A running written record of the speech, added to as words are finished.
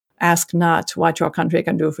ask not what your country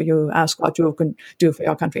can do for you, ask what you can do for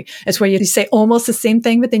your country. It's where you say almost the same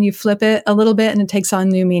thing, but then you flip it a little bit and it takes on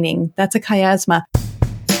new meaning. That's a chiasma.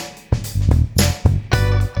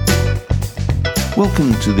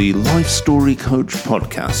 Welcome to the Life Story Coach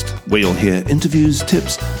podcast, where you'll hear interviews,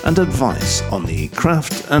 tips, and advice on the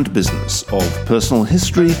craft and business of personal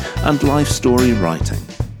history and life story writing,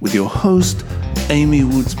 with your host, Amy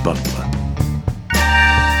Woods Butler.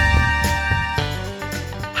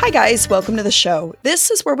 Hi guys, welcome to the show.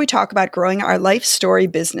 This is where we talk about growing our life story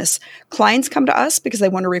business. Clients come to us because they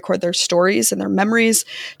want to record their stories and their memories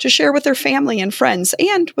to share with their family and friends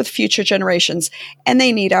and with future generations, and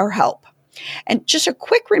they need our help. And just a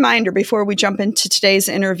quick reminder before we jump into today's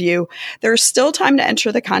interview, there's still time to enter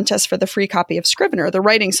the contest for the free copy of Scrivener, the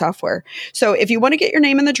writing software. So if you want to get your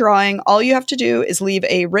name in the drawing, all you have to do is leave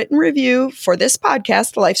a written review for this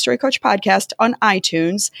podcast, the Life Story Coach podcast, on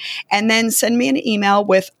iTunes, and then send me an email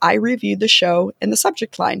with "I reviewed the show" in the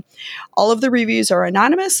subject line. All of the reviews are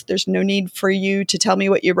anonymous. There's no need for you to tell me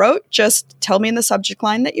what you wrote. Just tell me in the subject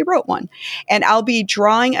line that you wrote one. And I'll be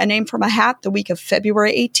drawing a name from a hat the week of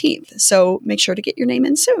February 18th. So make sure to get your name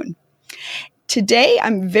in soon. Today,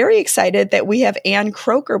 I'm very excited that we have Anne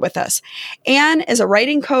Kroeker with us. Anne is a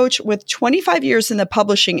writing coach with 25 years in the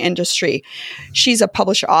publishing industry. She's a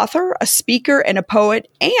published author, a speaker, and a poet,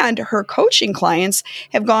 and her coaching clients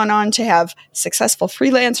have gone on to have successful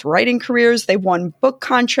freelance writing careers. They've won book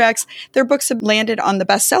contracts. Their books have landed on the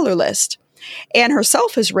bestseller list. Anne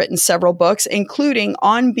herself has written several books, including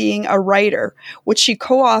On Being a Writer, which she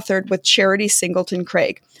co-authored with Charity Singleton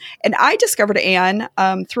Craig. And I discovered Anne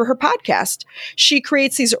through her podcast. She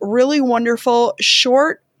creates these really wonderful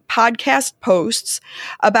short podcast posts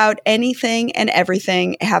about anything and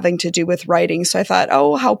everything having to do with writing. So I thought,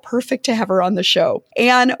 oh, how perfect to have her on the show.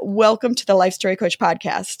 Anne, welcome to the Life Story Coach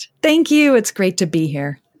podcast. Thank you. It's great to be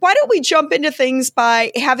here. Why don't we jump into things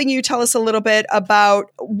by having you tell us a little bit about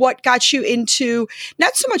what got you into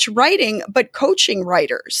not so much writing, but coaching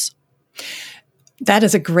writers? That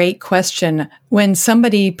is a great question. When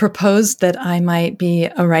somebody proposed that I might be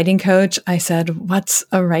a writing coach, I said, "What's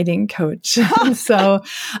a writing coach?" So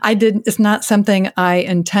it's not something I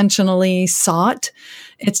intentionally sought.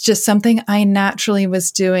 It's just something I naturally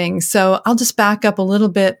was doing. So I'll just back up a little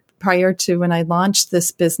bit. Prior to when I launched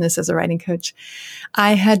this business as a writing coach,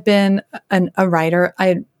 I had been a writer.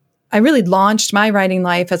 I really launched my writing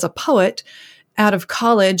life as a poet out of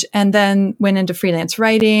college and then went into freelance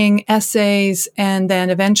writing, essays, and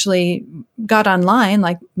then eventually got online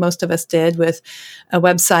like most of us did with a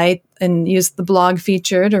website and used the blog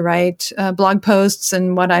feature to write blog posts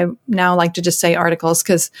and what I now like to just say articles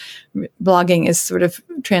because blogging is sort of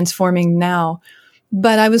transforming now.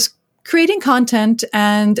 But I was creating content.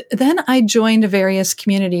 And then I joined various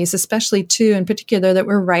communities, especially two in particular that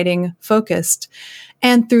were writing focused.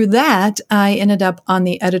 And through that, I ended up on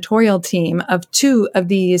the editorial team of two of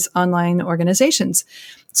these online organizations.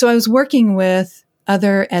 So I was working with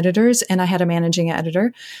other editors and I had a managing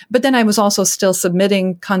editor, but then I was also still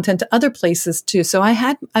submitting content to other places too. So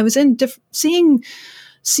I was in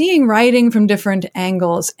seeing writing from different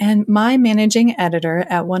angles. And my managing editor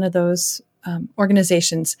at one of those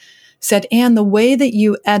organizations said, "Anne, the way that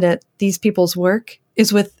you edit these people's work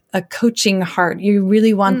is with a coaching heart. You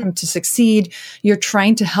really want them to succeed. You're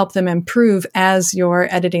trying to help them improve as you're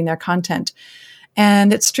editing their content."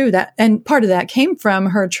 And it's true and part of that came from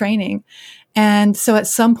her training. And so at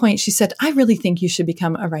some point she said, "I really think you should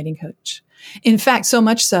become a writing coach." In fact, so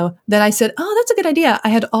much so that I said, "Oh, that's a good idea." I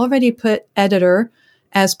had already put editor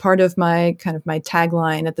as part of my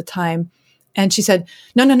tagline at the time. And she said,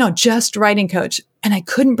 no, just writing coach. And I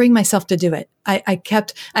couldn't bring myself to do it.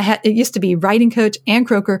 It used to be writing coach, Anne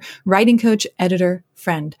Kroeker, writing coach, editor,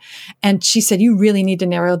 friend. And she said, "You really need to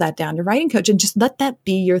narrow that down to writing coach and just let that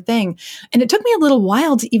be your thing." And it took me a little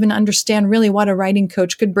while to even understand really what a writing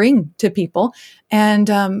coach could bring to people.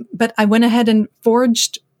 And, but I went ahead and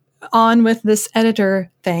forged on with this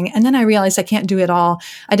editor thing. And then I realized I can't do it all.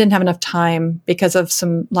 I didn't have enough time because of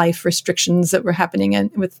some life restrictions that were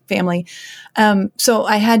happening with family. So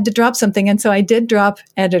I had to drop something. And so I did drop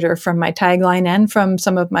editor from my tagline and from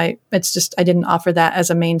some of I didn't offer that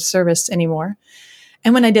as a main service anymore.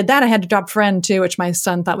 And when I did that, I had to drop friend too, which my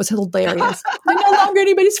son thought was hilarious. I'm no longer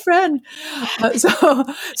anybody's friend. So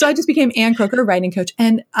I just became Anne Kroeker, writing coach.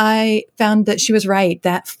 And I found that she was right.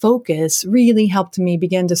 That focus really helped me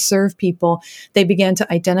begin to serve people. They began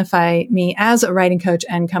to identify me as a writing coach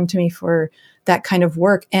and come to me for that kind of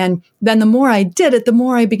work. And then the more I did it, the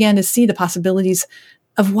more I began to see the possibilities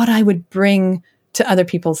of what I would bring to other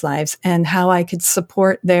people's lives and how I could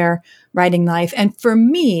support their writing life. And for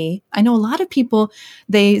me, I know a lot of people,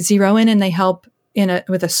 they zero in and they help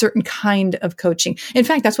with a certain kind of coaching. In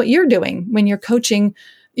fact, that's what you're doing when you're coaching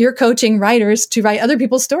writers to write other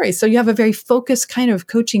people's stories. So you have a very focused kind of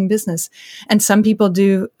coaching business. And some people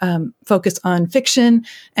do focus on fiction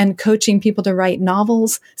and coaching people to write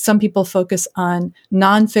novels. Some people focus on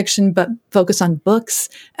nonfiction, but focus on books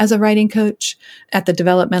as a writing coach at the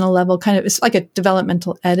developmental level. It's like a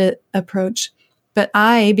developmental edit approach. But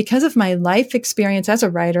because of my life experience as a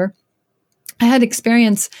writer, I had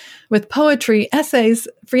experience with poetry, essays,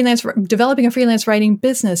 developing a freelance writing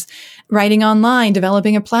business, writing online,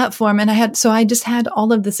 developing a platform. And I just had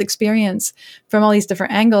all of this experience from all these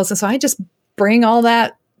different angles. And so I just bring all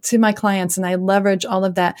that to my clients and I leverage all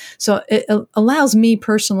of that. So it allows me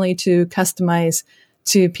personally to customize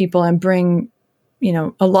to people and bring,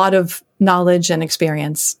 a lot of knowledge and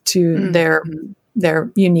experience to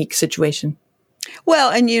their unique situation. Well,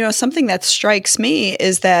 and something that strikes me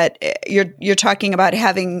is that you're talking about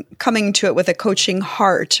coming to it with a coaching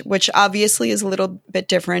heart, which obviously is a little bit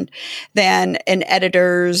different than an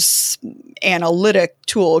editor's analytic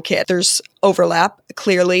toolkit. There's overlap,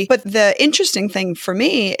 clearly. But the interesting thing for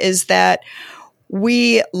me is that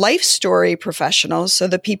we life story professionals, so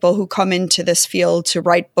the people who come into this field to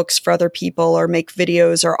write books for other people or make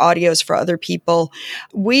videos or audios for other people,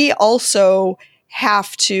 we also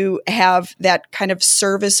have to have that kind of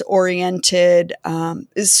service orientation,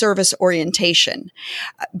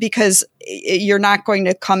 because you're not going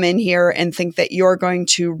to come in here and think that you're going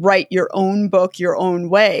to write your own book your own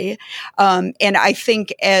way. And I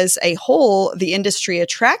think as a whole, the industry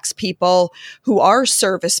attracts people who are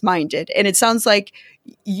service minded. And it sounds like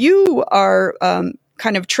you are,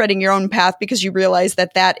 kind of treading your own path because you realize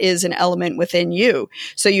that is an element within you.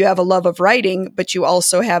 So you have a love of writing, but you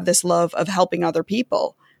also have this love of helping other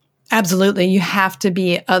people. Absolutely. You have to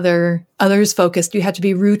be others focused. You have to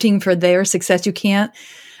be rooting for their success. You can't,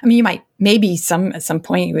 you might, maybe at some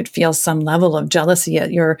point you would feel some level of jealousy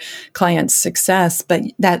at your client's success, but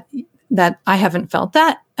that I haven't felt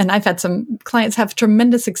that. And I've had some clients have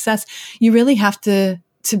tremendous success. You really have to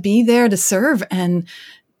be there to serve and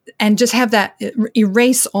just have that,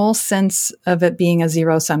 erase all sense of it being a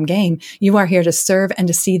zero-sum game. You are here to serve and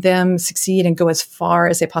to see them succeed and go as far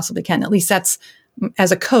as they possibly can. At least that's,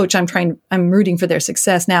 as a coach, I'm rooting for their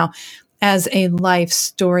success. Now, as a life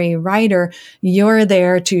story writer, you're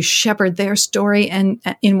there to shepherd their story and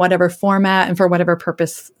in whatever format and for whatever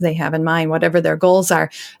purpose they have in mind, whatever their goals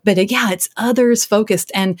are. But it's others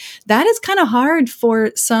focused. And that is kind of hard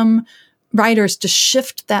for some writers to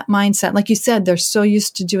shift that mindset. Like you said, they're so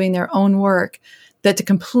used to doing their own work that to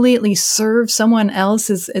completely serve someone else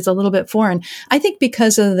is a little bit foreign. I think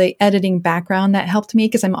because of the editing background that helped me,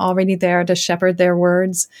 because I'm already there to shepherd their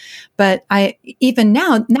words. But even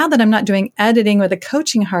now that I'm not doing editing with a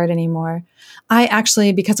coaching heart anymore, I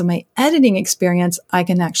actually, because of my editing experience, I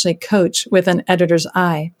can actually coach with an editor's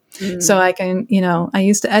eye. So I can, I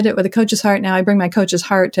used to edit with a coach's heart. Now I bring my coach's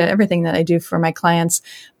heart to everything that I do for my clients,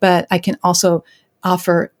 but I can also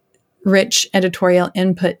offer rich editorial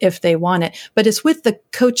input if they want it. But it's with the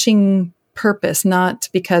coaching purpose, not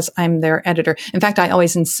because I'm their editor. In fact, I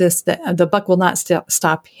always insist that the buck will not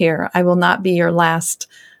stop here. I will not be your last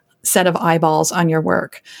set of eyeballs on your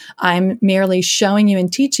work. I'm merely showing you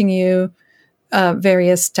and teaching you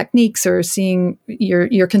various techniques, or seeing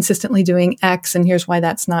you're consistently doing X, and here's why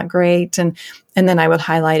that's not great. And then I would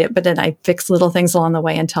highlight it, but then I fix little things along the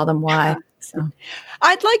way and tell them why. So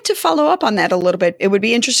I'd like to follow up on that a little bit. It would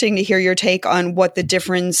be interesting to hear your take on what the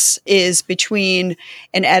difference is between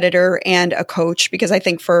an editor and a coach, because I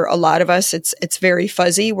think for a lot of us, it's very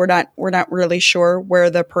fuzzy. We're not really sure where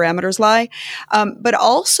the parameters lie. But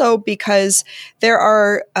also because there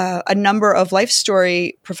are a number of life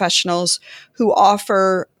story professionals who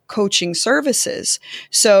offer coaching services.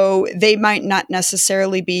 So they might not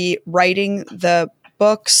necessarily be writing the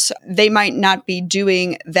books. They might not be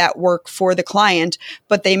doing that work for the client,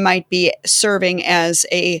 but they might be serving as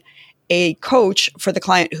a coach for the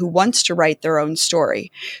client who wants to write their own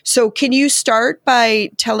story. So can you start by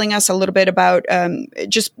telling us a little bit about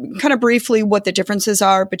just kind of briefly what the differences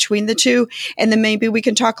are between the two? And then maybe we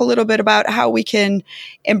can talk a little bit about how we can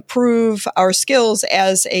improve our skills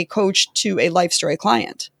as a coach to a life story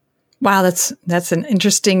client. Wow, that's an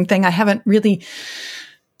interesting thing.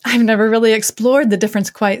 I've never really explored the difference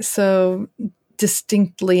quite so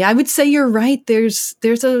distinctly. I would say you're right. There's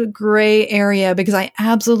a gray area, because I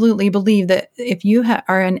absolutely believe that if you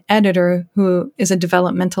are an editor who is a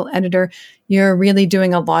developmental editor, you're really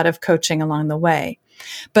doing a lot of coaching along the way.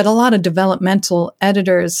 But a lot of developmental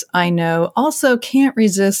editors I know also can't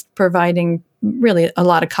resist providing really a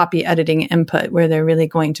lot of copy editing input, where they're really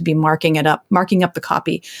going to be marking up the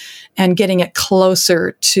copy and getting it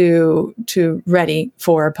closer to ready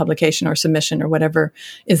for publication or submission or whatever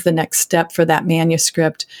is the next step for that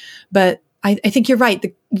manuscript. But I think you're right.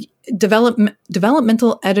 The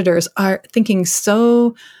developmental editors are thinking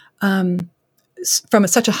so from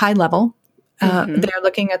such a high level. They're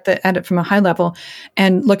looking at the edit from a high level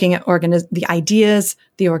and looking at the ideas,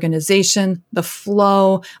 the organization, the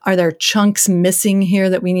flow. Are there chunks missing here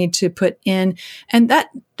that we need to put in? And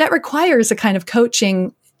that requires a kind of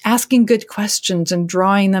coaching, asking good questions and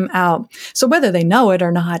drawing them out. So whether they know it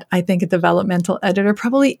or not, I think a developmental editor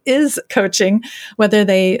probably is coaching, whether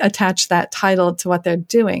they attach that title to what they're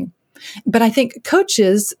doing. But I think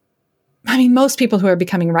coaches, most people who are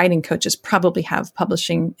becoming writing coaches probably have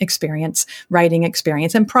publishing experience, writing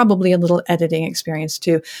experience, and probably a little editing experience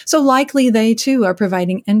too. So likely they too are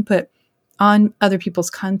providing input on other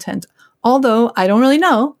people's content. Although I don't really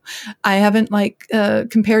know. I haven't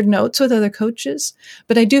compared notes with other coaches,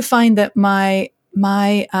 but I do find that my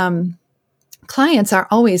clients are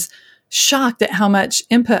always shocked at how much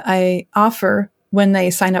input I offer when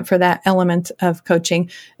they sign up for that element of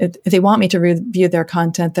coaching. If they want me to review their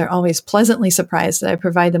content, they're always pleasantly surprised that I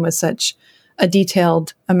provide them with such a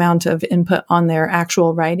detailed amount of input on their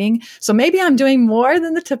actual writing. So maybe I'm doing more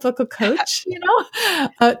than the typical coach,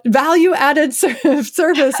 value added service,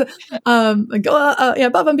 go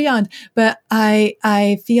above and beyond. But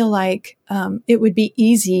I feel like it would be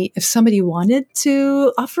easy if somebody wanted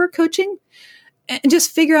to offer coaching and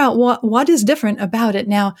just figure out what is different about it.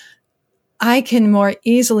 Now, I can more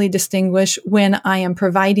easily distinguish when I am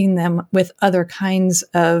providing them with other kinds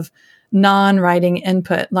of non-writing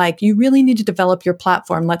input, like, you really need to develop your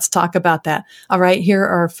platform. Let's talk about that. All right, here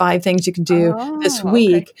are 5 things you can do this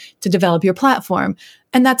week to develop your platform.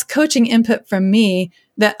 And that's coaching input from me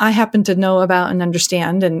that I happen to know about and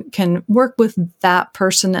understand, and can work with that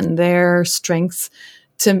person and their strengths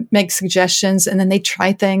to make suggestions. And then they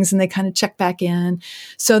try things and they kind of check back in.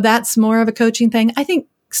 So that's more of a coaching thing. I think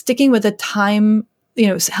sticking with a time,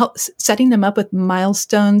 setting them up with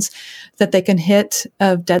milestones that they can hit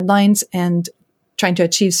of deadlines and trying to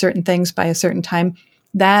achieve certain things by a certain time.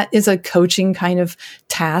 That is a coaching kind of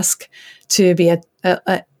task, to be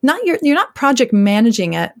you're not project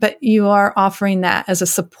managing it, but you are offering that as a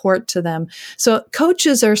support to them. So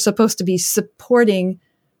coaches are supposed to be supporting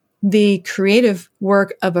the creative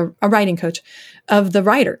work of a writing coach, of the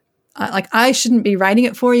writer. I shouldn't be writing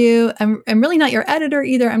it for you. I'm really not your editor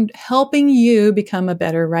either. I'm helping you become a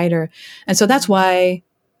better writer. And so that's why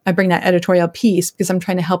I bring that editorial piece, because I'm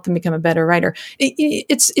trying to help them become a better writer.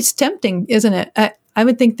 It's tempting, isn't it? I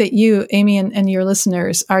would think that you, Amy, and your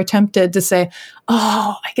listeners are tempted to say,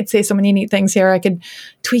 oh, I could say so many neat things here. I could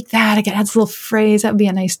tweak that. I could add this little phrase. That would be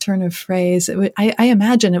a nice turn of phrase. I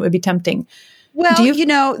imagine it would be tempting. Well,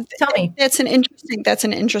 tell me. That's an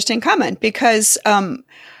interesting comment, because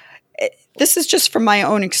this is just from my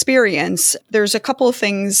own experience. There's a couple of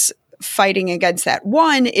things fighting against that.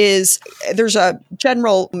 One is there's a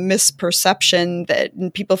general misperception that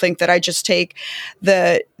people think that I just take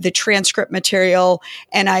the transcript material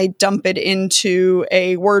and I dump it into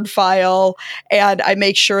a Word file and I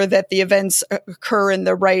make sure that the events occur in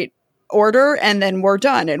the right order, and then we're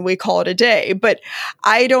done and we call it a day. But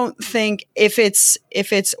I don't think if it's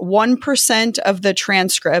 1% of the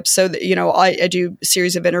transcript, so that, I do a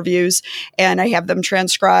series of interviews and I have them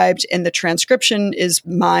transcribed, and the transcription is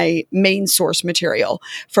my main source material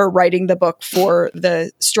for writing the book for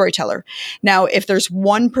the storyteller. Now, if there's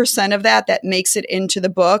 1% of that makes it into the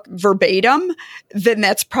book verbatim, then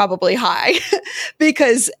that's probably high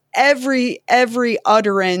because every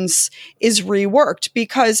utterance is reworked,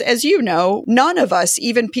 because, as you know, none of us,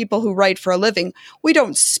 even people who write for a living, we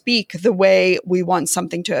don't speak the way we want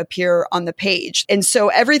something to appear on the page. And so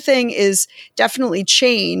everything is definitely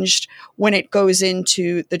changed when it goes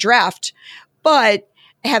into the draft. But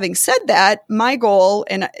having said that, my goal,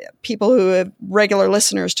 and people who are regular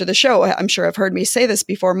listeners to the show, I'm sure have heard me say this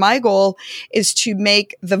before, my goal is to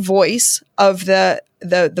make the voice of the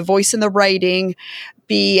voice in the writing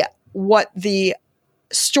be what the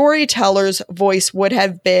storyteller's voice would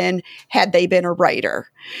have been had they been a writer.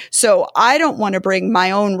 So I don't want to bring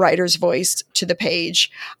my own writer's voice to the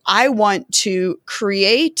page. I want to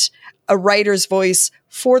create a writer's voice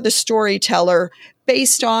for the storyteller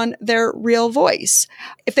based on their real voice.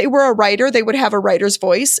 If they were a writer, they would have a writer's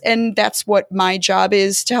voice, and that's what my job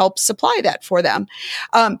is, to help supply that for them.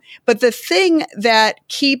 But the thing that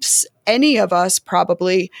keeps any of us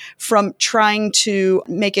probably from trying to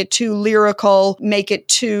make it too lyrical, make it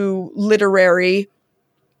too literary,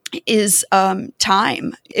 is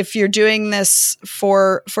time. If you're doing this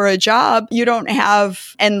for a job, you don't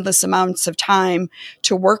have endless amounts of time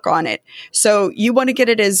to work on it. So you want to get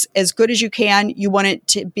it as good as you can. You want it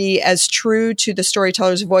to be as true to the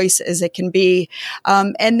storyteller's voice as it can be.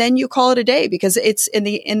 And then you call it a day, because it's in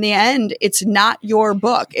the end, it's not your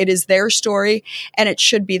book. It is their story, and it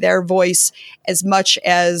should be their voice as much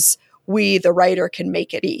as we, the writer, can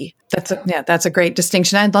make it be. That's a great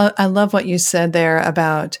distinction. I love what you said there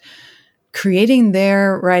about creating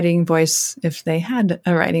their writing voice if they had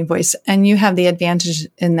a writing voice. And you have the advantage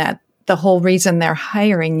in that the whole reason they're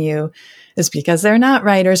hiring you is because they're not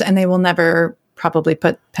writers, and they will never probably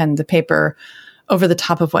put pen to paper over the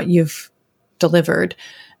top of what you've delivered.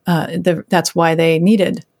 That's why they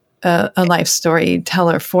needed a life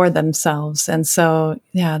storyteller for themselves. And so,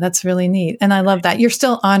 yeah, that's really neat. And I love that. You're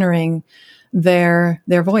still honoring their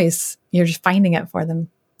voice. You're just finding it for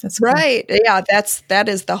them. That's cool. Right. Yeah, that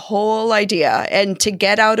is the whole idea. And to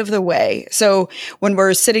get out of the way. So when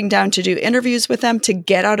we're sitting down to do interviews with them, to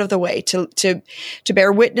get out of the way, to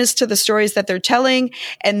bear witness to the stories that they're telling,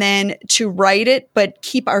 and then to write it, but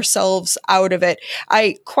keep ourselves out of it.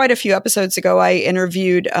 Quite a few episodes ago, I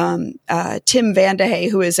interviewed Tim Vandehey,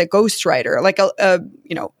 who is a ghostwriter, like a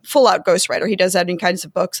full out ghostwriter. He does any kinds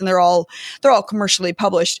of books, and they're all commercially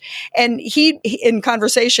published. And he, in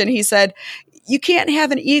conversation, he said, you can't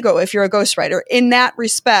have an ego if you're a ghostwriter. In that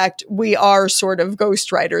respect, we are sort of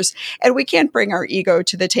ghostwriters, and we can't bring our ego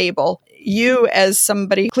to the table. You, as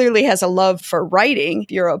somebody who clearly has a love for writing,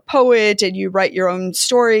 you're a poet and you write your own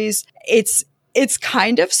stories. It's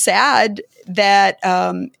kind of sad that,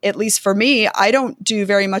 at least for me, I don't do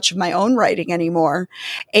very much of my own writing anymore.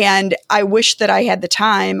 And I wish that I had the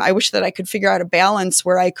time. I wish that I could figure out a balance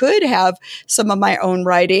where I could have some of my own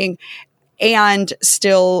writing and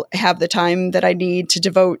still have the time that I need to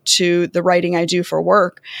devote to the writing I do for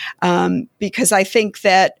work. Because I think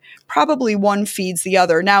that probably one feeds the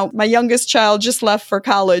other. Now, my youngest child just left for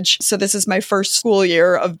college, so this is my first school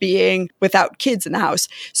year of being without kids in the house.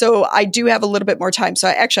 So I do have a little bit more time. So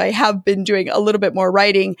I have been doing a little bit more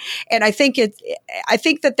writing. And I think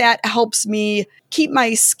that helps me keep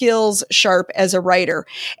my skills sharp as a writer.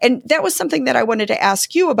 And that was something that I wanted to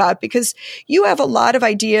ask you about, because you have a lot of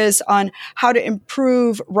ideas on how to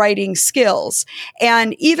improve writing skills.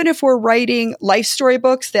 And even if we're writing life story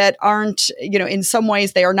books that aren't, in some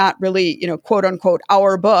ways they are not really, quote unquote,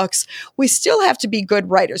 our books, we still have to be good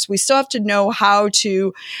writers. We still have to know how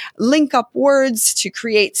to link up words, to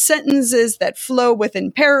create sentences that flow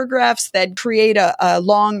within paragraphs, that create a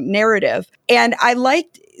long narrative. And I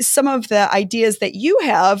liked some of the ideas that you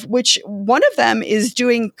have, which one of them is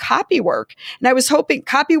doing copy work. And I was hoping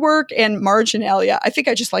copy work and marginalia. I think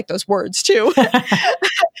I just like those words too.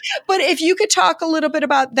 But if you could talk a little bit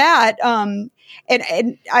about that, and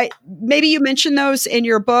maybe you mentioned those in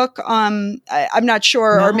your book. I'm not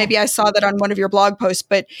sure, or maybe I saw that on one of your blog posts,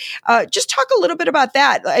 but just talk a little bit about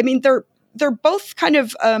that. I mean, they're both kind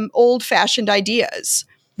of old-fashioned ideas.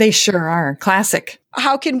 They sure are. Classic.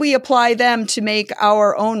 How can we apply them to make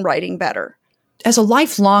our own writing better? As a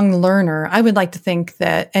lifelong learner, I would like to think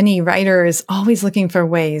that any writer is always looking for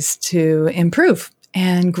ways to improve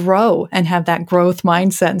and grow and have that growth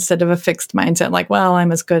mindset instead of a fixed mindset, like, well,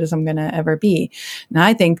 I'm as good as I'm going to ever be. And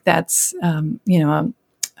I think that's, a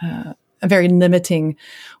very limiting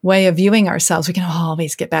way of viewing ourselves. We can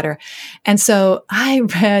always get better. And so I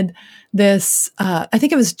read this, I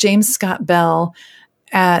think it was James Scott Bell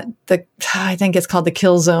at I think it's called The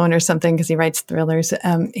Kill Zone or something, because he writes thrillers.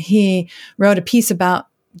 He wrote a piece about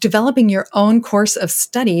developing your own course of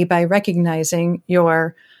study by recognizing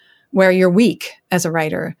where you're weak as a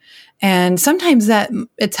writer. And sometimes that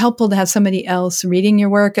it's helpful to have somebody else reading your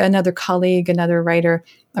work, another colleague, another writer,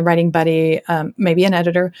 a writing buddy, maybe an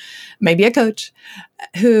editor, maybe a coach,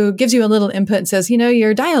 who gives you a little input and says,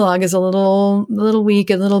 your dialogue is a little weak,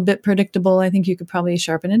 a little bit predictable. I think you could probably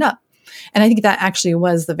sharpen it up. And I think that actually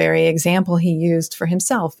was the very example he used for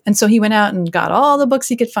himself. And so he went out and got all the books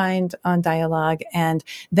he could find on dialogue. And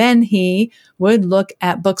then he would look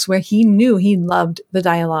at books where he knew he loved the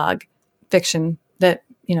dialogue, fiction,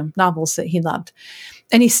 novels that he loved.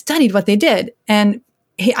 And he studied what they did. And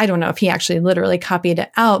I don't know if he actually literally copied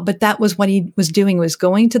it out, but that was what he was doing, was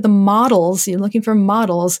going to the models, looking for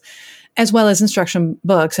models, as well as instruction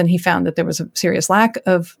books. And he found that there was a serious lack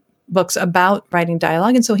of books about writing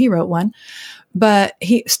dialogue. And so he wrote one. But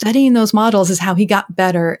studying those models is how he got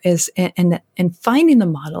better, and finding the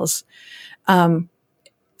models.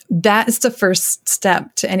 That is the first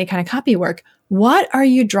step to any kind of copy work. What are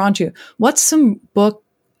you drawn to? What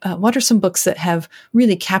are some books that have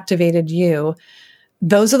really captivated you?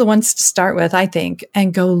 Those are the ones to start with, I think,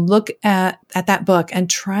 and go look at that book and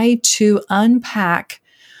try to unpack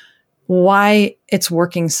why it's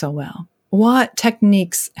working so well. What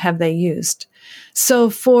techniques have they used? So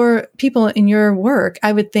for people in your work,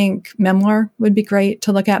 I would think memoir would be great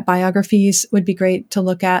to look at. Biographies would be great to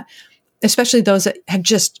look at, especially those that have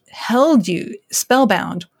just held you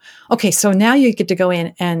spellbound. Okay, so now you get to go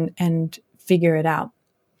in and figure it out.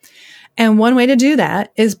 And one way to do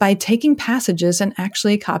that is by taking passages and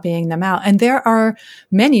actually copying them out. And there are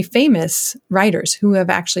many famous writers who have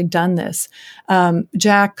actually done this.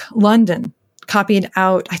 Jack London copied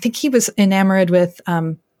out, I think he was enamored with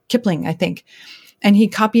Kipling, I think. And he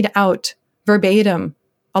copied out verbatim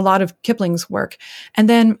a lot of Kipling's work. And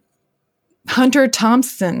then Hunter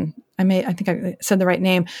Thompson, I think I said the right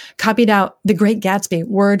name, copied out The Great Gatsby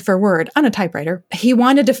word for word on a typewriter. He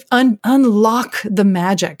wanted to unlock the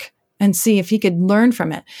magic and see if he could learn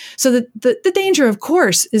from it. So the danger, of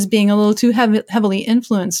course, is being a little too heavily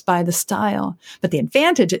influenced by the style. But the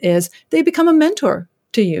advantage is they become a mentor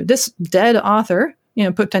to you. This dead author,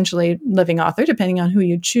 potentially living author, depending on who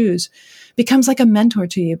you choose, becomes like a mentor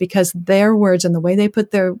to you because their words and the way they put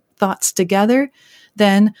their thoughts together,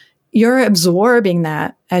 then you're absorbing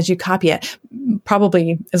that as you copy it.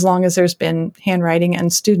 Probably as long as there's been handwriting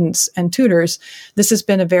and students and tutors, this has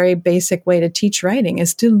been a very basic way to teach writing,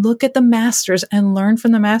 is to look at the masters and learn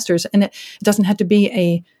from the masters. And it doesn't have to be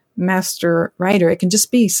a master writer. It can just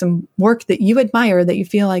be some work that you admire that you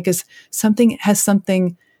feel like has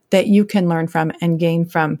something that you can learn from and gain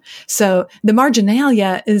from. So the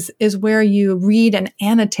marginalia is where you read and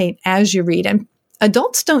annotate as you read. And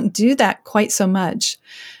adults don't do that quite so much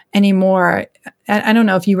anymore. I don't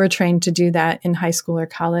know if you were trained to do that in high school or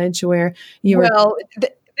college where you were. Well,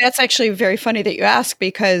 that's actually very funny that you ask,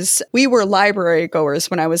 because we were library goers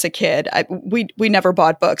when I was a kid. We never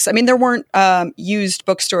bought books. I mean, there weren't used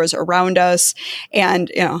bookstores around us,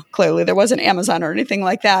 and clearly there wasn't Amazon or anything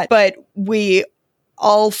like that. But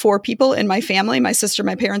all four people in my family, my sister,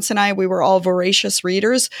 my parents, and I, we were all voracious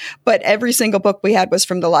readers, but every single book we had was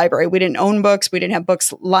from the library. We didn't own books. We didn't have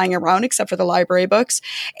books lying around except for the library books.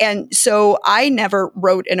 And so I never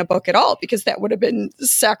wrote in a book at all because that would have been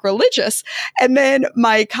sacrilegious. And then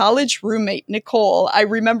my college roommate, Nicole, I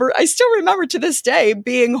still remember to this day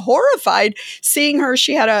being horrified seeing her.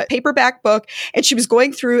 She had a paperback book and she was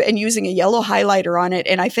going through and using a yellow highlighter on it.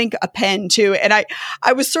 And I think a pen too. And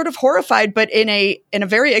I was sort of horrified, but in a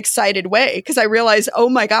very excited way, because I realized, oh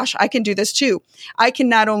my gosh, I can do this too. I can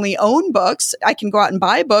not only own books, I can go out and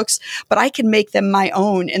buy books, but I can make them my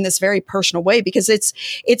own in this very personal way, because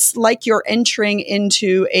it's like you're entering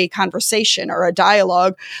into a conversation or a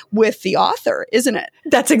dialogue with the author, isn't it?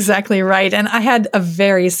 That's exactly right. And I had a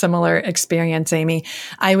very similar experience, Amy.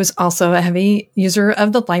 I was also a heavy user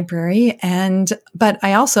of the library, but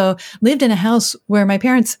I also lived in a house where my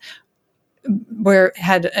parents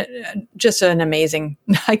had just an amazing,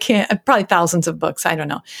 probably thousands of books. I don't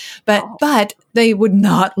know, but they would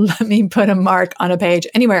not let me put a mark on a page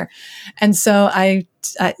anywhere. And so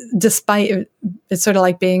despite it's sort of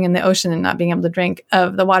like being in the ocean and not being able to drink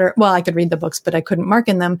of the water. Well, I could read the books, but I couldn't mark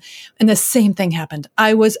in them. And the same thing happened.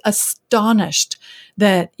 I was astonished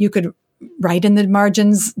that you could write in the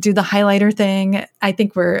margins, do the highlighter thing. I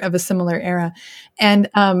think we're of a similar era. And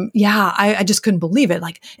I just couldn't believe it.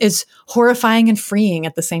 Like, it's horrifying and freeing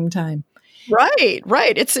at the same time. Right.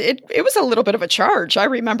 It was a little bit of a charge. I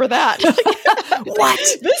remember that. What?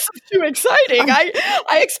 This is too exciting.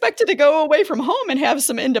 I expected to go away from home and have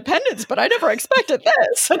some independence, but I never expected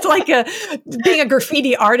this. It's like being a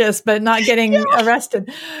graffiti artist, but not getting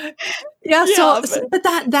arrested. Yeah. But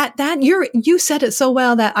that you said it so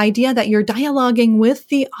well, that idea that you're dialoguing with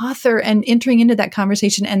the author and entering into that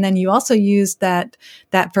conversation. And then you also used that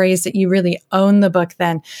phrase that you really own the book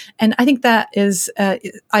then. And I think that is,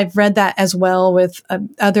 I've read that as well with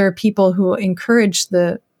other people who encourage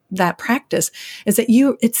that practice, is that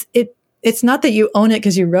it's not that you own it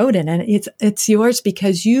because you wrote in it. It's yours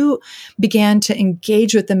because you began to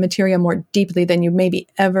engage with the material more deeply than you maybe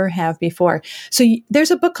ever have before. So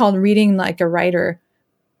there's a book called Reading Like a Writer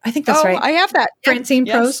I think that's right. I have that. Francine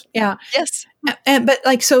yes. prose. Yeah. Yes. But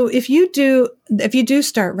like, so if you do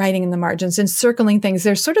start writing in the margins and circling things,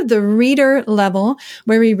 there's sort of the reader level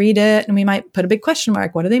where we read it and we might put a big question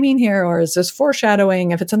mark. What do they mean here? Or is this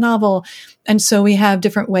foreshadowing if it's a novel? And so we have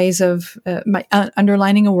different ways of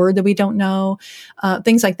underlining a word that we don't know,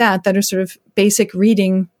 things like that are sort of basic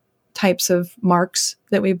reading types of marks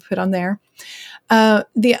that we put on there.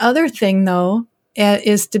 The other thing though,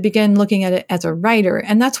 is to begin looking at it as a writer.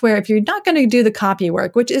 And that's where if you're not going to do the copy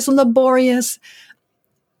work, which is laborious,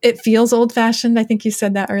 it feels old fashioned. I think you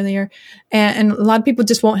said that earlier. And a lot of people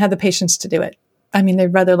just won't have the patience to do it. I mean, they'd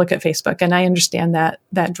rather look at Facebook. And I understand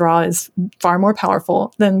that draw is far more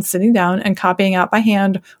powerful than sitting down and copying out by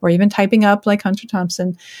hand or even typing up like Hunter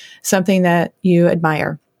Thompson, something that you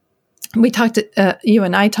admire. We talked, you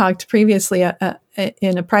and I talked previously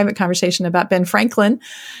in a private conversation about Ben Franklin,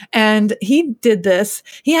 and he did this.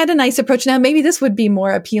 He had a nice approach. Now, maybe this would be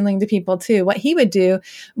more appealing to people too. What he would do,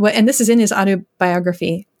 and this is in his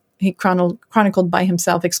autobiography, he chronicled by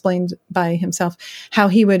himself, explained by himself, how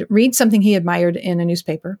he would read something he admired in a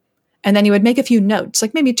newspaper. And then he would make a few notes,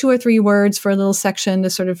 like maybe 2 or 3 words for a little section to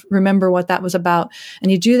sort of remember what that was about.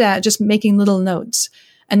 And you do that just making little notes.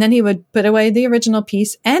 And then he would put away the original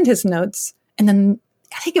piece and his notes. And then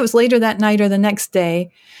I think it was later that night or the next day,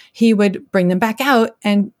 he would bring them back out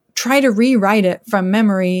and try to rewrite it from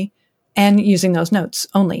memory and using those notes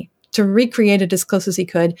only to recreate it as close as he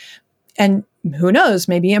could. And who knows,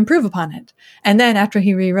 maybe improve upon it. And then after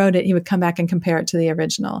he rewrote it, he would come back and compare it to the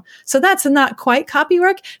original. So that's not quite copy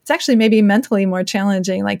work. It's actually maybe mentally more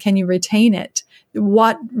challenging. Like, can you retain it?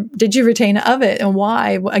 What did you retain of it and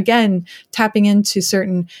why? Again, tapping into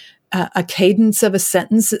certain, a cadence of a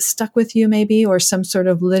sentence that stuck with you maybe, or some sort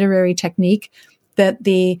of literary technique that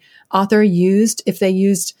the author used. If they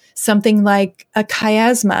used something like a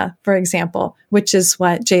chiasma, for example, which is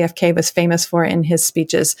what JFK was famous for in his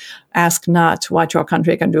speeches. Ask not what your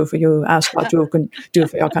country can do for you. Ask what you can do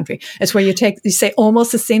for your country. It's where you say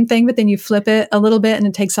almost the same thing, but then you flip it a little bit and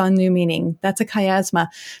it takes on new meaning. That's a chiasma.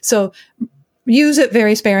 So use it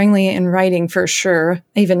very sparingly in writing for sure,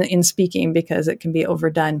 even in speaking, because it can be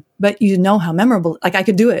overdone. But you know how memorable, like I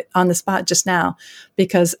could do it on the spot just now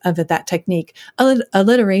because of that technique.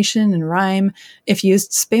 Alliteration and rhyme, if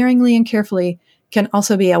used sparingly and carefully, can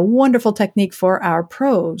also be a wonderful technique for our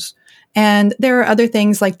prose. And there are other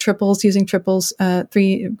things like triples, using triples,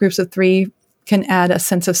 3 groups of 3 can add a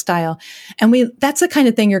sense of style. And that's the kind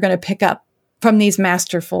of thing you're going to pick up from these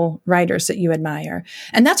masterful writers that you admire.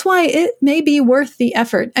 And that's why it may be worth the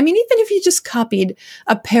effort. I mean, even if you just copied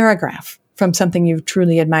a paragraph from something you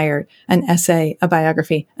truly admired, an essay, a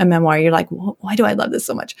biography, a memoir, you're like, why do I love this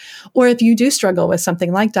so much? Or if you do struggle with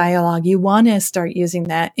something like dialogue, you want to start using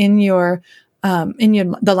that in the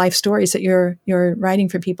life stories that you're writing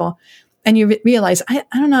for people. And you realize, I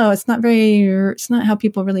don't know, it's not how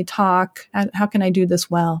people really talk. How can I do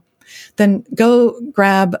this well? Then go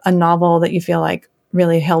grab a novel that you feel like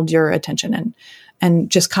really held your attention and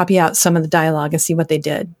just copy out some of the dialogue and see what they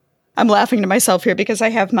did. I'm laughing to myself here because I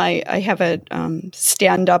have a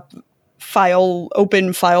stand-up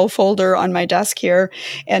open file folder on my desk here,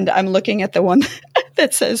 and I'm looking at the one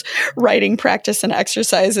that says writing practice and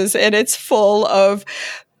exercises, and it's full of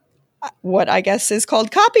what I guess is called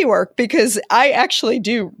copy work, because I actually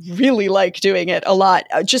do really like doing it a lot,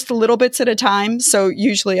 just little bits at a time. So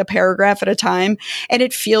usually a paragraph at a time. And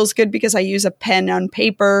it feels good because I use a pen on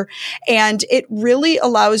paper, and it really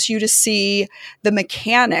allows you to see the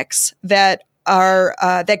mechanics that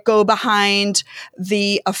go behind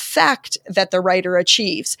the effect that the writer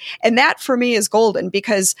achieves. And that for me is golden,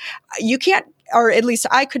 because you can't, or at least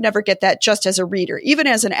I could never get that just as a reader, even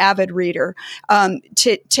as an avid reader,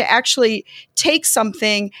 to actually take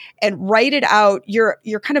something and write it out. You're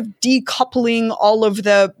kind of decoupling all of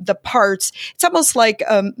the parts. It's almost like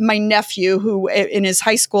my nephew, who in his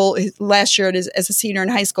high school last year as a senior in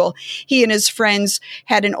high school, he and his friends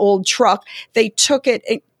had an old truck. They took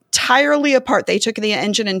it entirely apart. They took the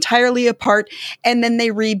engine entirely apart, and then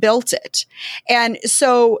they rebuilt it. And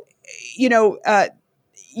so,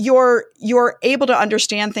 you're able to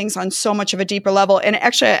understand things on so much of a deeper level. And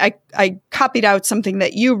actually, I copied out something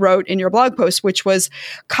that you wrote in your blog post, which was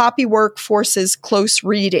copy work forces close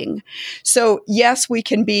reading. So yes, we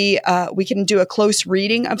can do a close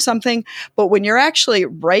reading of something, but when you're actually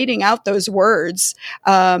writing out those words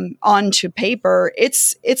onto paper,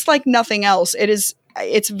 it's like nothing else.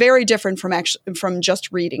 It's very different from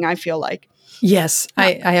just reading, I feel like. Yes,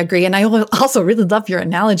 I agree. And I also really love your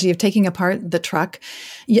analogy of taking apart the truck.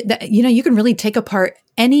 You can really take apart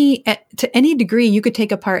to any degree, you could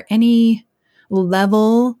take apart any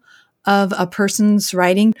level of a person's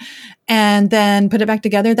writing and then put it back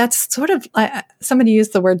together. That's sort of, somebody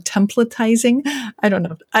used the word templatizing. I don't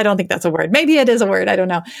know. I don't think that's a word. Maybe it is a word. I don't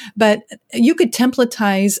know. But you could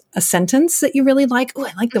templatize a sentence that you really like. Oh,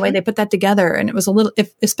 I like the way they put that together. And it was a little,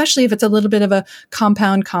 especially if it's a little bit of a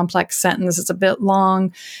compound, complex sentence, it's a bit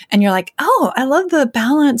long. And you're like, oh, I love the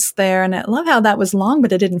balance there. And I love how that was long,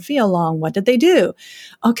 but it didn't feel long. What did they do?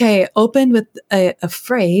 Okay, open with a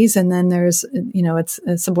phrase. And then there's, it's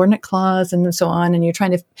a subordinate clause and so on. And you're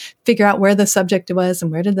trying to figure out where the subject was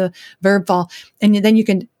and where did the verb fall. And then you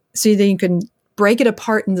can break it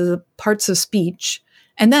apart into the parts of speech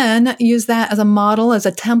and then use that as a model, as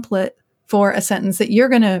a template for a sentence that you're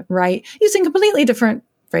going to write using completely different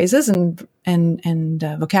phrases and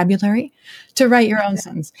vocabulary to write your own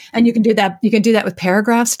sentence. And you can do that. You can do that with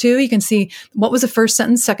paragraphs too. You can see what was the first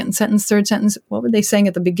sentence, second sentence, third sentence. What were they saying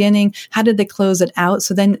at the beginning? How did they close it out?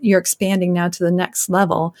 So then you're expanding now to the next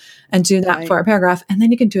level and do that for a paragraph. And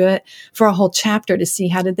then you can do it for a whole chapter to see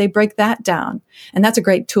how did they break that down. And that's a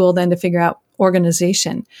great tool then to figure out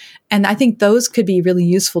organization. And I think those could be really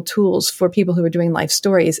useful tools for people who are doing life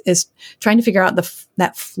stories, is trying to figure out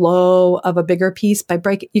that flow of a bigger piece by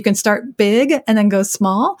you can start big and then go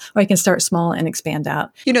small, or you can start small and expand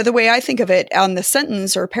out. The way I think of it on the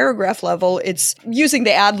sentence or paragraph level, it's using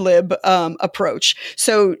the ad lib approach.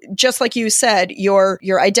 So just like you said,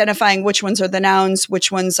 you're identifying which ones are the nouns,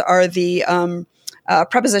 which ones are the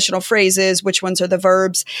prepositional phrases, which ones are the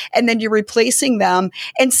verbs, and then you're replacing them.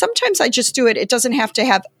 And sometimes I just do it. It doesn't have to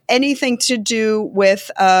have anything to do with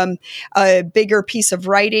a bigger piece of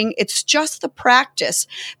writing. It's just the practice,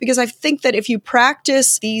 because I think that if you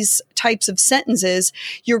practice these types of sentences,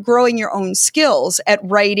 you're growing your own skills at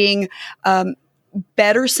writing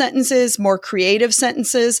better sentences, more creative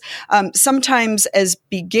sentences. Sometimes as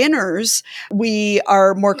beginners, we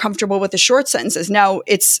are more comfortable with the short sentences. Now,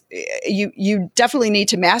 it's you definitely need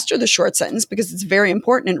to master the short sentence because it's very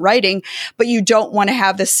important in writing, but you don't want to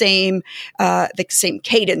have the same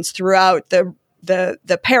cadence throughout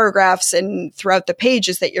the paragraphs and throughout the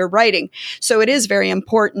pages that you're writing. So it is very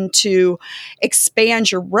important to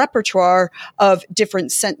expand your repertoire of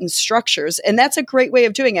different sentence structures. And that's a great way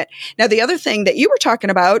of doing it. Now, the other thing that you were talking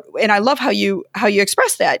about, and I love how you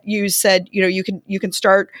expressed that, you said, you can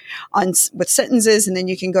start with sentences, and then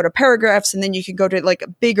you can go to paragraphs, and then you can go to like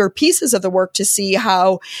bigger pieces of the work to see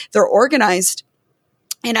how they're organized.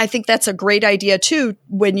 And I think that's a great idea too,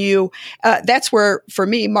 when that's where, for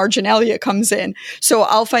me, marginalia comes in. So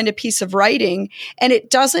I'll find a piece of writing, and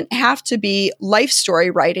it doesn't have to be life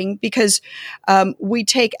story writing, because we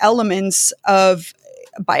take elements of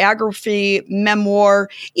biography, memoir,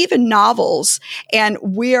 even novels, and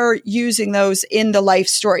we're using those in the life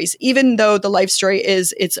stories, even though the life story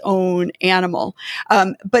is its own animal.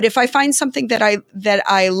 But if I find something that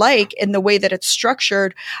I like in the way that it's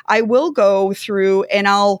structured, I will go through and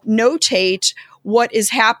I'll notate what is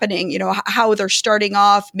happening, how they're starting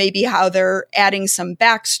off, maybe how they're adding some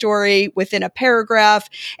backstory within a paragraph,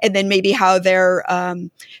 and then maybe how they're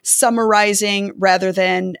summarizing rather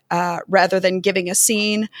than giving a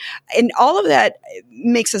scene. And all of that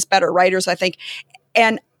makes us better writers, I think.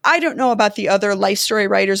 And I don't know about the other life story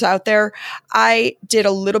writers out there. I did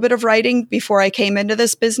a little bit of writing before I came into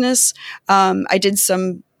this business. I did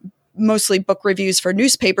some mostly book reviews for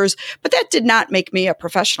newspapers, but that did not make me a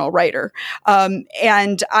professional writer.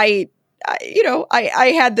 And I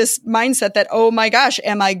had this mindset that, oh my gosh,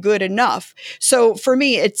 am I good enough? So for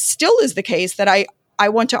me, it still is the case that I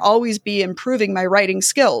want to always be improving my writing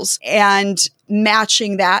skills and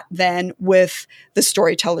matching that then with the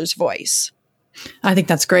storyteller's voice. I think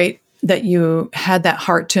that's great that you had that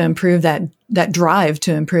heart to improve, that drive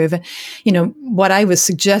to improve. What I was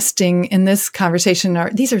suggesting in this conversation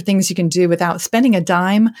these are things you can do without spending a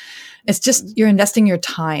dime. It's just, you're investing your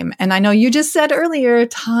time. And I know you just said earlier,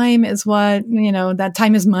 time is that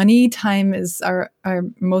time is money. Time is our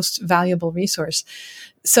most valuable resource.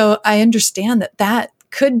 So I understand that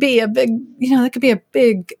could be a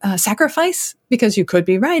big, sacrifice, because you could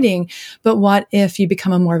be writing. But what if you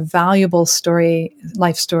become a more valuable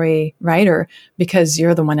life story writer, because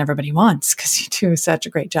you're the one everybody wants, because you do such a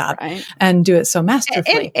great job and do it so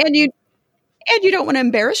masterfully. And you don't want to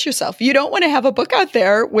embarrass yourself. You don't want to have a book out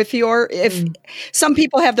there with if some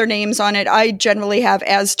people have their names on it. I generally have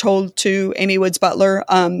as told to Amy Woods Butler.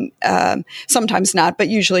 Sometimes not, but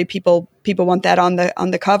usually people people want that on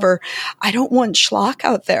the cover. I don't want schlock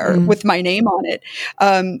out there with my name on it.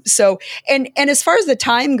 So as far as the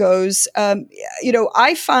time goes,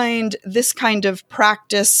 I find this kind of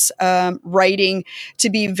practice writing to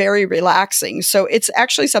be very relaxing. So it's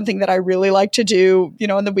actually something that I really like to do,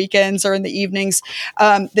 on the weekends or in the evenings.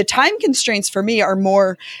 The time constraints for me are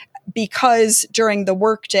more because during the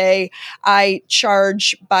workday, I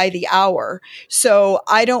charge by the hour. So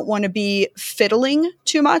I don't want to be fiddling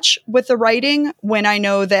too much with the writing when I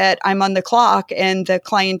know that I'm on the clock and the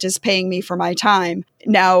client is paying me for my time.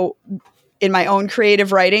 Now, in my own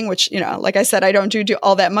creative writing, which, like I said, I don't do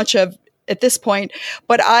all that much of at this point,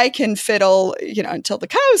 but I can fiddle, until the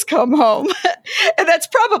cows come home. And that's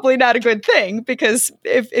probably not a good thing, because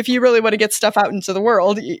if you really want to get stuff out into the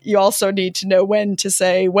world, you also need to know when to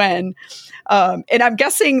say when. And I'm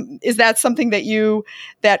guessing, is that something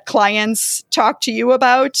that clients talk to you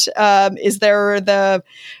about? Is there the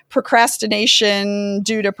procrastination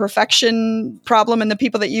due to perfection problem in the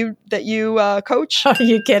people that you coach? Are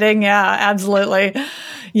you kidding? Yeah, absolutely.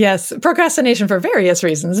 Yes. Procrastination for various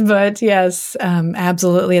reasons, but yes,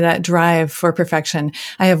 absolutely that drive for perfection.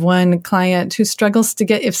 I have one client who struggles to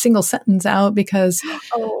get a single sentence out because,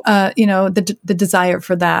 the desire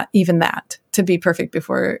for that to be perfect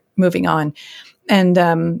before moving on.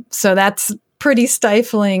 And, so that's pretty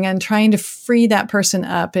stifling, and trying to free that person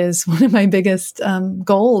up is one of my biggest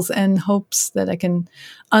goals and hopes that I can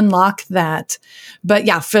unlock that. But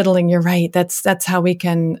yeah, fiddling, you're right. That's how we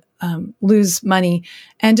can lose money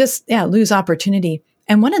and just lose opportunity.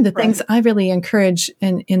 And one of the things I really encourage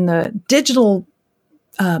in the digital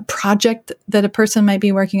project that a person might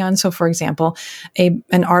be working on. So, for example,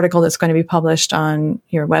 an article that's going to be published on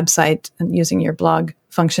your website and using your blog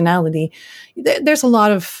functionality, you've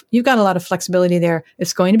got a lot of flexibility there.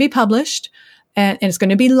 It's going to be published and it's going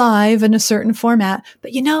to be live in a certain format,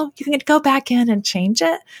 but you can go back in and change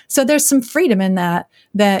it. So there's some freedom in that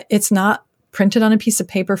it's not printed on a piece of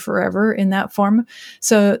paper forever in that form.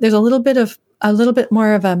 So there's a little bit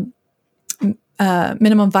more of a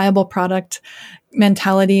minimum viable product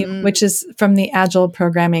mentality, which is from the agile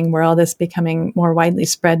programming world, is becoming more widely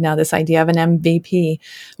spread now. This idea of an MVP,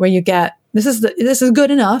 where you get this is good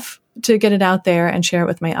enough to get it out there and share it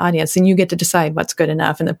with my audience, and you get to decide what's good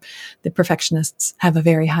enough. And the perfectionists have a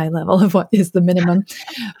very high level of what is the minimum,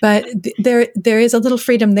 but there is a little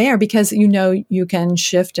freedom there, because you can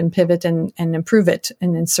shift and pivot and improve it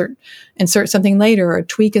and insert something later, or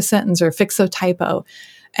tweak a sentence, or fix a typo.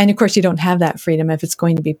 And of course, you don't have that freedom if it's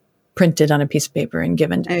going to be printed on a piece of paper and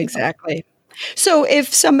given to people. Exactly. So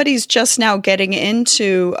if somebody's just now getting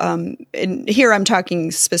into, and here I'm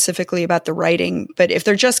talking specifically about the writing, but if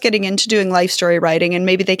they're just getting into doing life story writing, and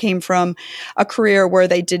maybe they came from a career where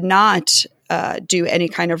they did not do any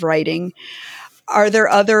kind of writing, are there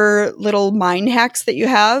other little mind hacks that you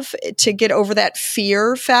have to get over that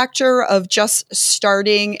fear factor of just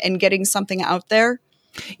starting and getting something out there?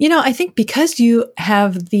 I think because you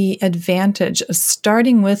have the advantage of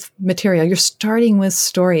starting with material, you're starting with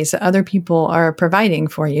stories that other people are providing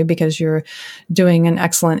for you, because you're doing an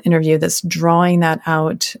excellent interview that's drawing that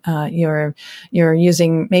out. You're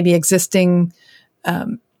using maybe existing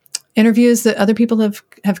interviews that other people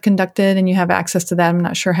have conducted, and you have access to them. I'm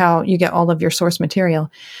not sure how you get all of your source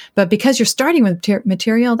material, but because you're starting with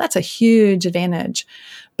material, that's a huge advantage.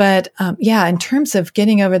 But in terms of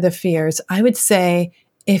getting over the fears, I would say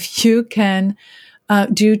if you can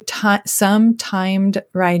do some timed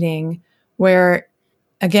writing where,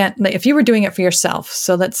 again, if you were doing it for yourself,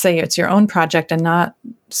 so let's say it's your own project and not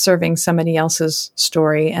serving somebody else's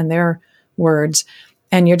story and their words,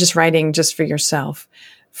 and you're just writing just for yourself.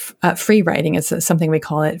 Free writing is something we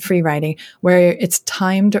call it, free writing, where it's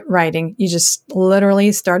timed writing. You just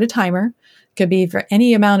literally start a timer. Could be for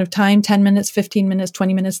any amount of time, 10 minutes, 15 minutes,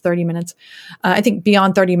 20 minutes, 30 minutes. I think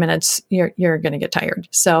beyond 30 minutes, you're going to get tired.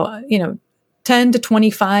 So, 10 to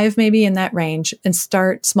 25, maybe in that range, and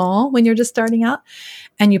start small when you're just starting out.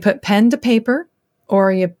 And you put pen to paper,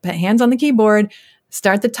 or you put hands on the keyboard,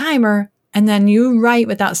 start the timer, and then you write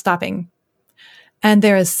without stopping. And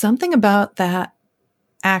there is something about that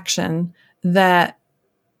action that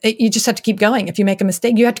you just have to keep going. If you make a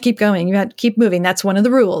mistake, you have to keep going. You have to keep moving. That's one of the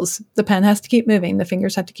rules. The pen has to keep moving. The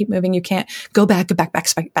fingers have to keep moving. You can't go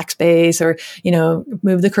backspace, or,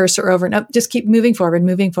 move the cursor over. No, just keep moving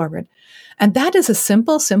forward. And that is a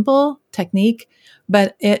simple technique,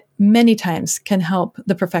 but it many times can help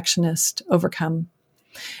the perfectionist overcome.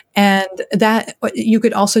 And that you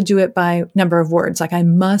could also do it by number of words. Like, I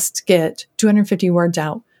must get 250 words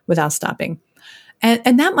out without stopping.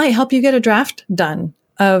 And that might help you get a draft done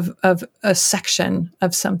of a section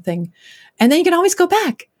of something. And then you can always go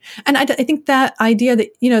back And I think that idea that,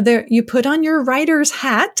 there, you put on your writer's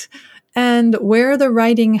hat and wear the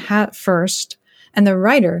writing hat first, and the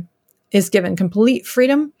writer is given complete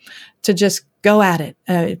freedom to just go at it.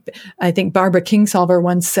 I think Barbara Kingsolver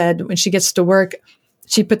once said when she gets to work,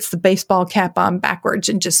 she puts the baseball cap on backwards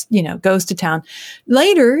and just, goes to town.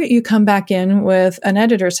 Later, you come back in with an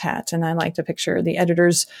editor's hat. And I like to picture the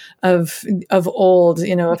editors of old,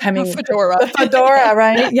 of Hemingway. Fedora. Fedora,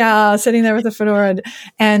 right? Yeah, sitting there with a fedora.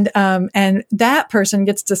 And that person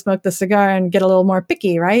gets to smoke the cigar and get a little more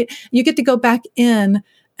picky, right? You get to go back in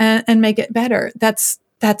and make it better. That's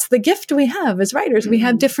the gift we have as writers. We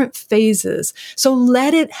have different phases. So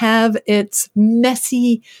let it have its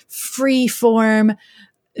messy, free form,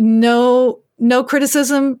 no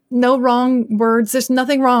criticism, no wrong words. There's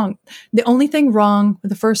nothing wrong. The only thing wrong with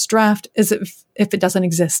the first draft is if it doesn't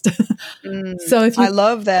exist. So I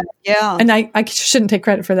love that. Yeah. And I shouldn't take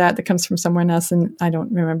credit for that. That comes from someone else. And I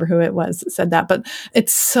don't remember who it was that said that, but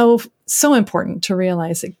it's so important to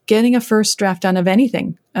realize that getting a first draft done of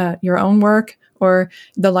anything, your own work or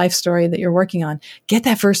the life story that you're working on, get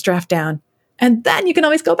that first draft down. And then you can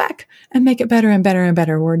always go back and make it better and better and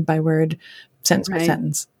better, word by word, sentence by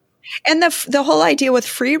sentence. And the whole idea with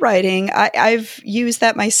free writing, I've used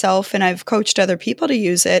that myself, and I've coached other people to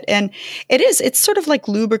use it. And it's sort of like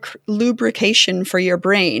lubrication for your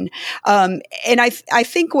brain. And I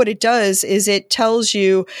think what it does is it tells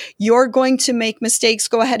you you're going to make mistakes.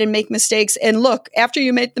 Go ahead and make mistakes. And look, after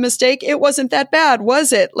you made the mistake, it wasn't that bad,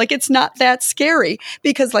 was it? Like, it's not that scary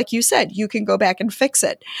because, like you said, you can go back and fix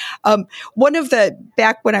it.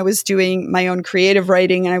 Back when I was doing my own creative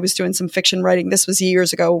writing and I was doing some fiction writing, this was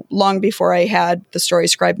years ago, long before I had the Story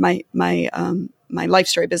Scribe, my life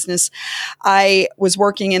story business, I was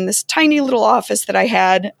working in this tiny little office that I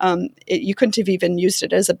had. You couldn't have even used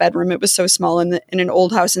it as a bedroom. It was so small in an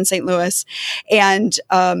old house in St. Louis. And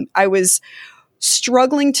I was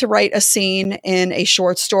struggling to write a scene in a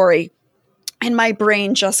short story. And my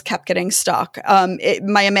brain just kept getting stuck.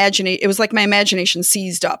 It was like my imagination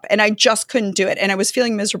seized up and I just couldn't do it. And I was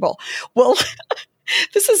feeling miserable. Well,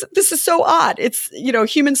 this is so odd. It's,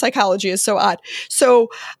 human psychology is so odd. So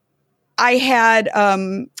I had,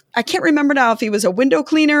 I can't remember now if he was a window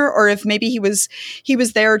cleaner or if maybe he was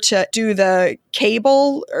there to do the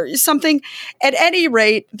cable or something. At any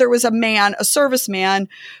rate, there was a serviceman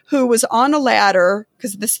who was on a ladder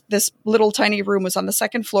because this little tiny room was on the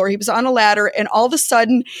second floor. He was on a ladder and all of a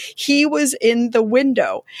sudden he was in the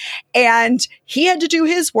window and he had to do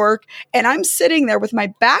his work. And I'm sitting there with my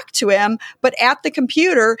back to him, but at the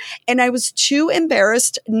computer. And I was too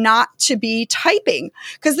embarrassed not to be typing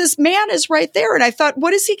because this man is right there. And I thought,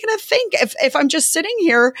 what is he going to think if I'm just sitting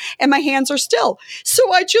here and my hands are still?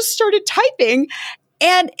 So I just started typing.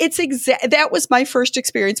 And that was my first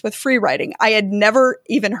experience with free writing. I had never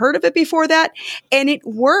even heard of it before that. And it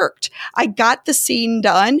worked. I got the scene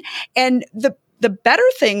done. And the better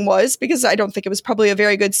thing was, because I don't think it was probably a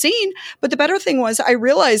very good scene, but the better thing was I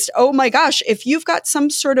realized, oh my gosh, if you've got some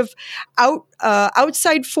sort of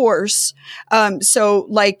outside force, so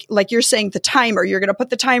like you're saying the timer, you're going to put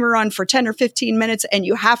the timer on for 10 or 15 minutes and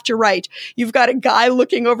you have to write. You've got a guy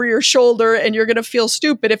looking over your shoulder and you're going to feel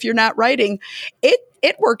stupid if you're not writing.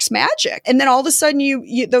 It works magic. And then all of a sudden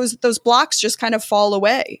those blocks just kind of fall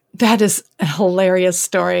away. That is a hilarious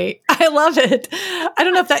story. I love it. I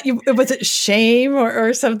don't know if was it shame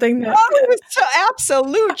or something? It was so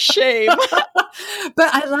absolute shame. But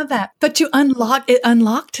I love that. But it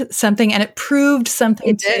unlocked something and it proved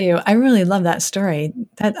something to you. I really love that story.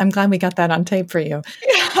 I'm glad we got that on tape for you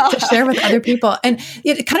to share with other people. And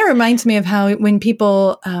it kind of reminds me of how when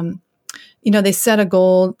people, they set a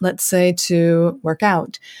goal, let's say, to work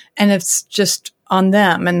out, and it's just on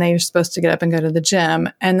them, and they're supposed to get up and go to the gym.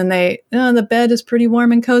 And then the bed is pretty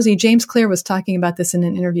warm and cozy. James Clear was talking about this in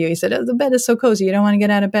an interview. He said, the bed is so cozy. You don't want to get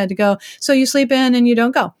out of bed to go. So you sleep in and you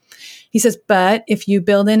don't go. He says, but if you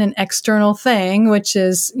build in an external thing, which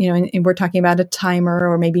is, and we're talking about a timer,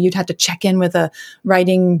 or maybe you'd have to check in with a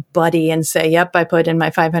writing buddy and say, yep, I put in my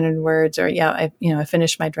 500 words, or I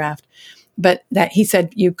finished my draft. But that he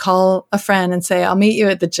said, you call a friend and say, I'll meet you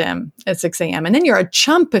at the gym at 6 a.m. And then you're a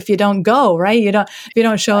chump if you don't go, right? If you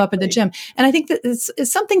don't show up at the gym. And I think that it's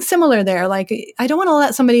something similar there. Like, I don't want to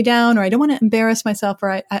let somebody down, or I don't want to embarrass myself,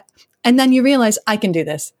 and then you realize I can do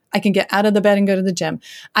this. I can get out of the bed and go to the gym.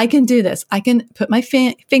 I can do this. I can put my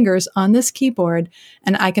fingers on this keyboard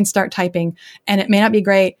and I can start typing. And it may not be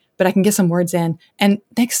great, but I can get some words in. And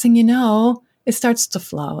next thing you know, it starts to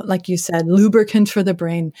flow. Like you said, lubricant for the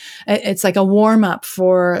brain. It's like a warm up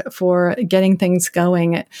for getting things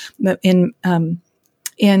going in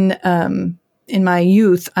in my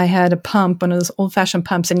youth, I had a pump, one of those old fashioned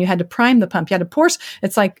pumps, and you had to prime the pump. You had to pour.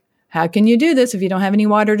 It's like, how can you do this if you don't have any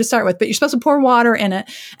water to start with? But you're supposed to pour water in it,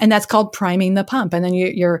 and that's called priming the pump. And then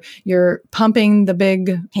you're pumping the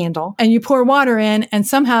big handle, and you pour water in, and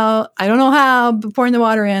somehow, I don't know how, but pouring the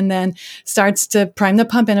water in then starts to prime the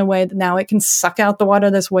pump in a way that now it can suck out the water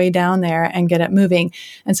that's way down there and get it moving.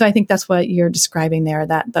 And so I think that's what you're describing there,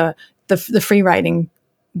 that the free writing,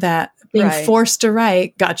 that being forced to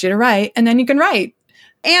write got you to write, and then you can write.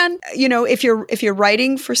 And, if you're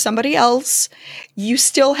writing for somebody else, you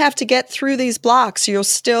still have to get through these blocks. You're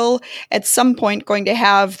still at some point going to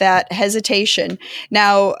have that hesitation.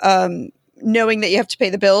 Now, knowing that you have to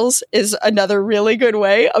pay the bills is another really good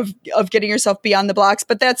way of getting yourself beyond the blocks,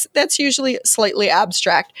 but that's usually slightly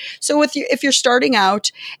abstract. So if you're starting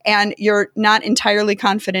out and you're not entirely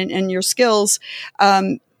confident in your skills,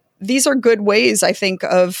 these are good ways, I think,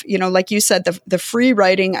 of, like you said, the free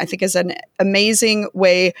writing, I think, is an amazing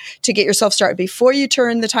way to get yourself started. Before you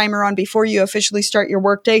turn the timer on, before you officially start your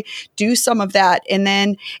workday, do some of that. And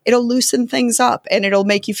then it'll loosen things up and it'll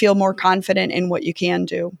make you feel more confident in what you can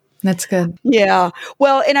do. That's good. Yeah.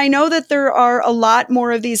 Well, and I know that there are a lot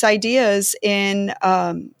more of these ideas in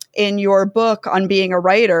your book on being a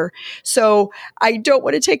writer. So I don't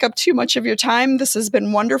want to take up too much of your time. This has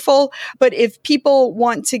been wonderful. But if people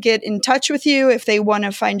want to get in touch with you, if they want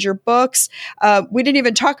to find your books, we didn't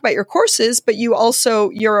even talk about your courses, but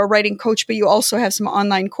you're a writing coach, but you also have some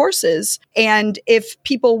online courses. And if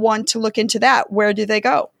people want to look into that, where do they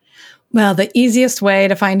go? Well, the easiest way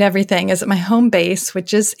to find everything is at my home base,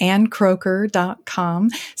 which is AnnKroeker.com.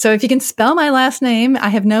 So if you can spell my last name, I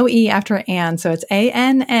have no E after Ann. So it's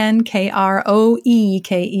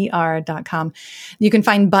ANNKROEKER.com. You can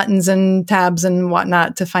find buttons and tabs and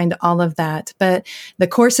whatnot to find all of that. But the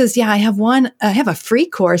courses, I have a free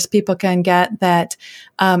course people can get that,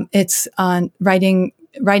 it's on writing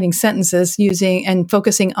sentences using and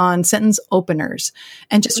focusing on sentence openers,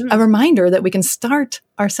 and just a reminder that we can start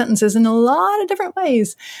our sentences in a lot of different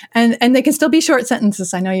ways, and they can still be short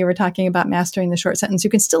sentences. I know you were talking about mastering the short sentence. You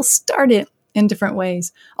can still start it in different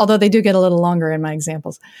ways, although they do get a little longer in my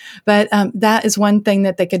examples. But that is one thing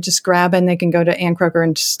that they could just grab, and they can go to Ann Kroeker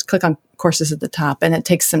and just click on courses at the top, and it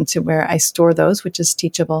takes them to where I store those, which is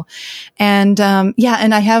Teachable. And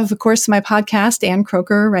and I have, of course, my podcast, Ann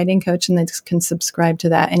Kroeker Writing Coach, and they can subscribe to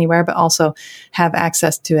that anywhere, but also have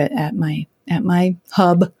access to it at my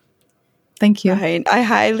hub. Thank you. I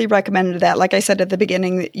highly recommend that. Like I said at the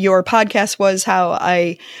beginning, your podcast was how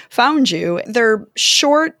I found you. They're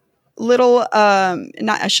short, little,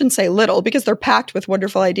 I shouldn't say little, because they're packed with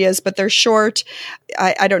wonderful ideas, but they're short.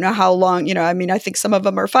 I don't know how long, I think some of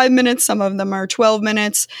them are 5 minutes, some of them are 12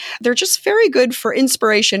 minutes. They're just very good for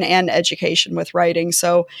inspiration and education with writing.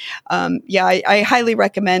 So, I highly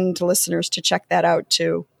recommend listeners to check that out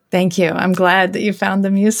too. Thank you. I'm glad that you found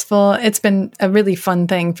them useful. It's been a really fun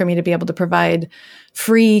thing for me to be able to provide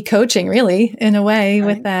free coaching, really, in a way,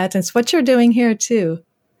 with that. It's what you're doing here too.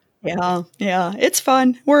 Yeah, it's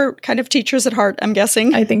fun. We're kind of teachers at heart, I'm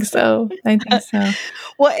guessing. I think so.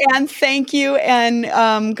 Well, Ann, thank you,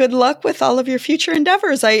 and good luck with all of your future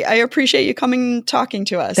endeavors. I appreciate you coming and talking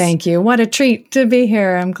to us. Thank you. What a treat to be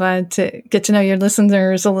here. I'm glad to get to know your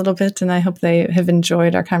listeners a little bit, and I hope they have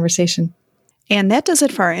enjoyed our conversation. And that does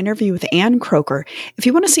it for our interview with Ann Kroeker. If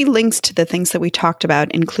you want to see links to the things that we talked about,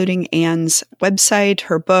 including Ann's website,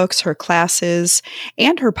 her books, her classes,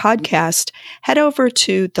 and her podcast, head over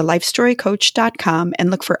to thelifestorycoach.com and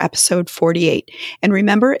look for episode 48. And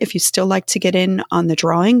remember, if you still like to get in on the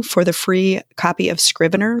drawing for the free copy of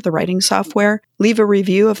Scrivener, the writing software, leave a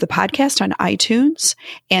review of the podcast on iTunes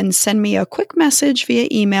and send me a quick message via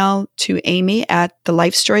email to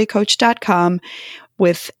amy@thelifestorycoach.com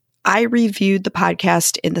with I reviewed the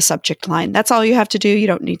podcast in the subject line. That's all you have to do. You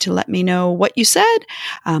don't need to let me know what you said.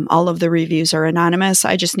 All of the reviews are anonymous.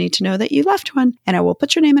 I just need to know that you left one, and I will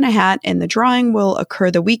put your name in a hat, and the drawing will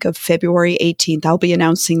occur the week of February 18th. I'll be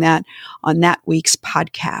announcing that on that week's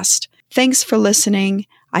podcast. Thanks for listening.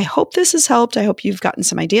 I hope this has helped. I hope you've gotten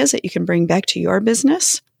some ideas that you can bring back to your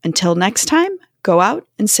business. Until next time, go out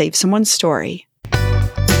and save someone's story.